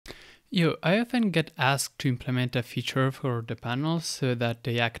I often get asked to implement a feature for the panels so that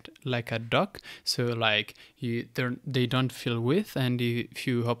they act like a dock. So like they don't fill width, and if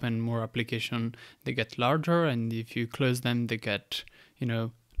you open more application, they get larger, and if you close them, they get,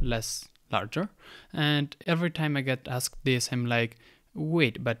 less larger. And every time I get asked this, I'm like,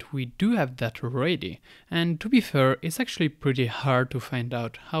 wait, but we do have that already. And to be fair, it's actually pretty hard to find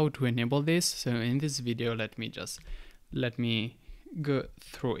out how to enable this. So in this video, let me go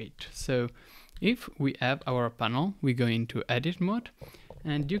through it. So if we have our panel, we go into edit mode,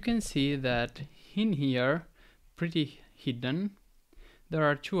 and you can see that in here, pretty hidden, there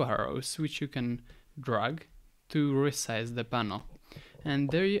are two arrows which you can drag to resize the panel.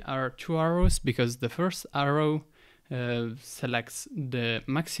 And there are two arrows because the first arrow selects the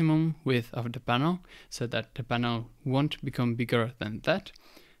maximum width of the panel so that the panel won't become bigger than that,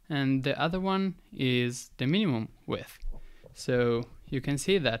 and the other one is the minimum width. So you can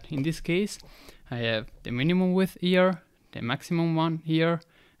see that in this case I have the minimum width here, the maximum one here,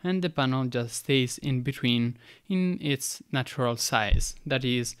 and the panel just stays in between in its natural size. That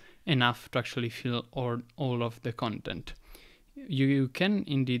is enough to actually fill all of the content. You can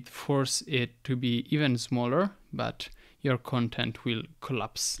indeed force it to be even smaller, but your content will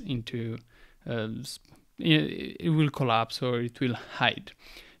collapse into it will collapse or it will hide.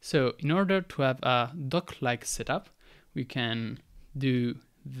 So in order to have a dock-like setup, we can do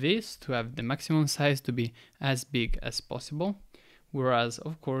this to have the maximum size to be as big as possible, whereas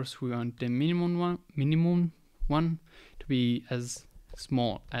of course we want the minimum one to be as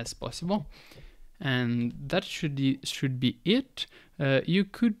small as possible. And that should be it. You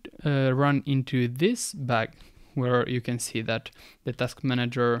could run into this bug where you can see that the task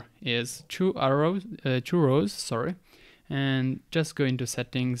manager is two rows, and just go into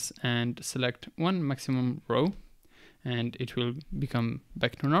settings and select one maximum row, and it will become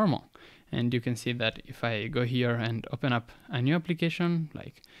back to normal. And you can see that if I go here and open up a new application,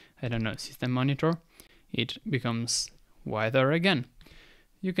 like, I don't know, System Monitor, it becomes wider again.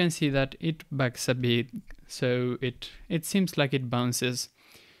 You can see that it backs a bit, so it seems like it bounces.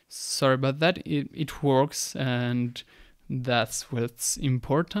 Sorry about that, it works, and that's what's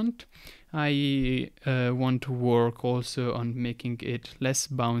important. I want to work also on making it less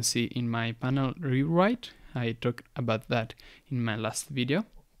bouncy in my panel rewrite. I talked about that in my last video.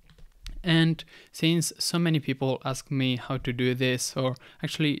 And since so many people ask me how to do this, or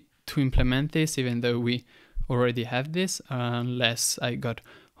actually to implement this, even though we already have this, unless I got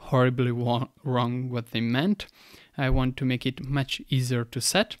horribly wrong what they meant, I want to make it much easier to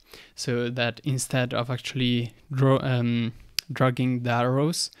set, so that instead of actually dragging the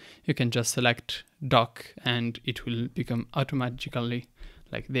arrows, you can just select dock and it will become automatically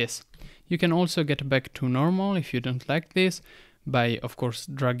like this. You can also get back to normal if you don't like this by, of course,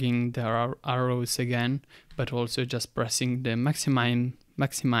 dragging the arrows again, but also just pressing the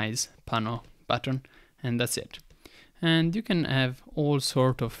maximize panel button, and that's it. And you can have all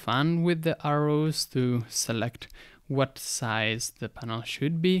sort of fun with the arrows to select what size the panel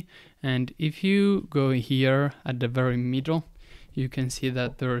should be. And if you go here at the very middle, you can see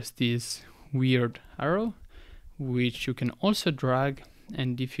that there's this weird arrow, which you can also drag.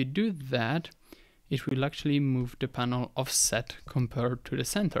 And if you do that, it will actually move the panel offset compared to the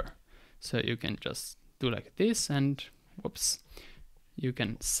center. So you can just do like this, and whoops, you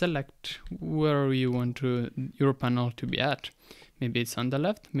can select where you want your panel to be at. Maybe it's on the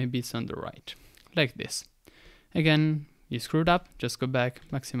left, maybe it's on the right, like this. Again, you screwed up, just go back,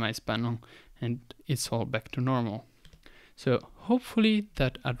 maximize panel, and it's all back to normal. So hopefully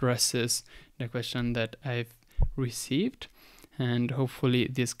that addresses the question that I've received, and hopefully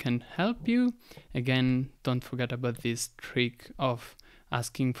this can help you. Again, don't forget about this trick of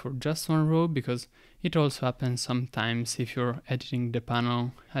asking for just one row, because it also happens sometimes if you're editing the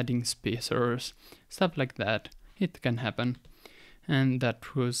panel, adding spacers, stuff like that. It can happen. And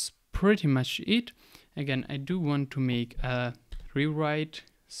that was pretty much it. Again, I do want to make a rewrite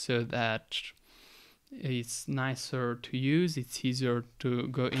so that it's nicer to use, it's easier to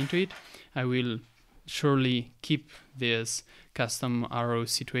go into it. I will surely keep this custom arrow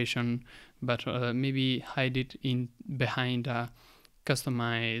situation, but maybe hide it behind a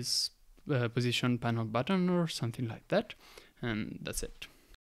customize position panel button or something like that, and that's it.